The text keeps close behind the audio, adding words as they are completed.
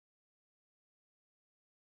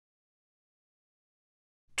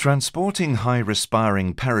Transporting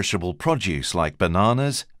high-respiring perishable produce like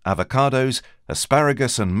bananas, avocados,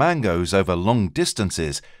 asparagus and mangoes over long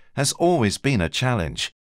distances has always been a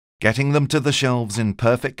challenge. Getting them to the shelves in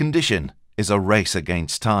perfect condition is a race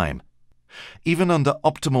against time. Even under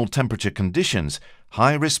optimal temperature conditions,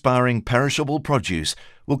 high-respiring perishable produce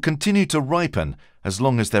will continue to ripen as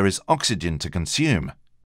long as there is oxygen to consume.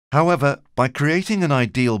 However, by creating an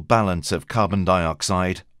ideal balance of carbon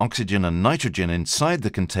dioxide, oxygen and nitrogen inside the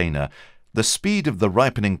container, the speed of the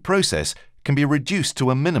ripening process can be reduced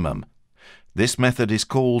to a minimum. This method is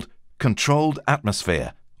called controlled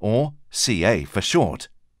atmosphere, or CA for short.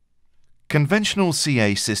 Conventional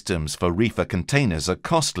CA systems for reefer containers are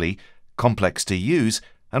costly, complex to use,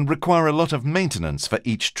 and require a lot of maintenance for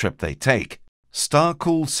each trip they take. Star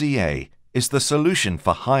Cool CA is the solution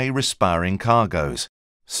for high-respiring cargoes.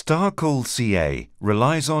 Star Cool CA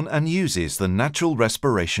relies on and uses the natural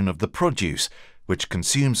respiration of the produce, which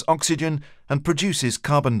consumes oxygen and produces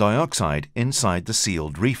carbon dioxide inside the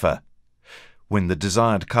sealed reefer. When the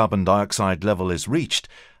desired carbon dioxide level is reached,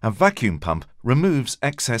 a vacuum pump removes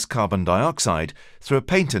excess carbon dioxide through a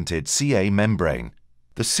patented CA membrane.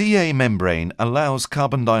 The CA membrane allows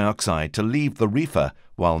carbon dioxide to leave the reefer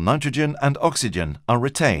while nitrogen and oxygen are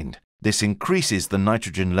retained. This increases the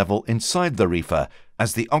nitrogen level inside the reefer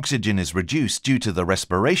as the oxygen is reduced due to the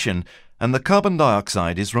respiration and the carbon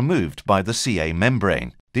dioxide is removed by the CA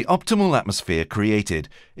membrane. The optimal atmosphere created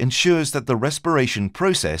ensures that the respiration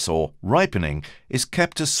process, or ripening, is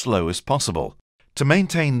kept as slow as possible. To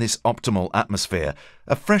maintain this optimal atmosphere,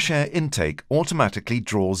 a fresh air intake automatically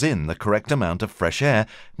draws in the correct amount of fresh air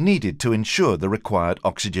needed to ensure the required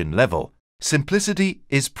oxygen level. Simplicity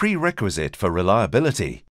is prerequisite for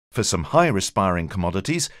reliability. For some high-respiring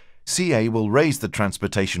commodities, CA will raise the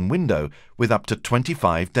transportation window with up to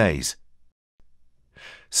 25 days.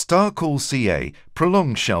 Star Cool CA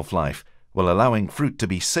prolongs shelf life while allowing fruit to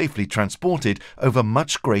be safely transported over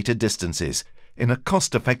much greater distances in a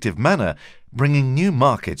cost-effective manner, bringing new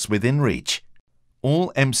markets within reach.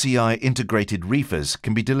 All MCI integrated reefers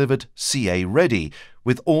can be delivered CA-ready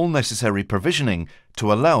with all necessary provisioning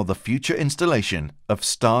to allow the future installation of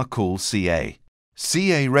Star Cool CA.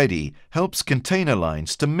 CA-ready helps container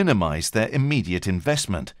lines to minimize their immediate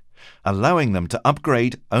investment, allowing them to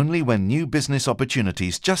upgrade only when new business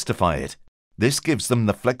opportunities justify it. This gives them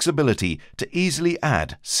the flexibility to easily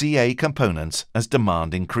add CA components as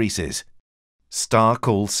demand increases. Star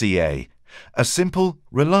Cool CA, a simple,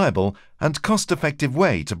 reliable, and cost-effective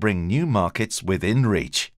way to bring new markets within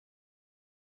reach.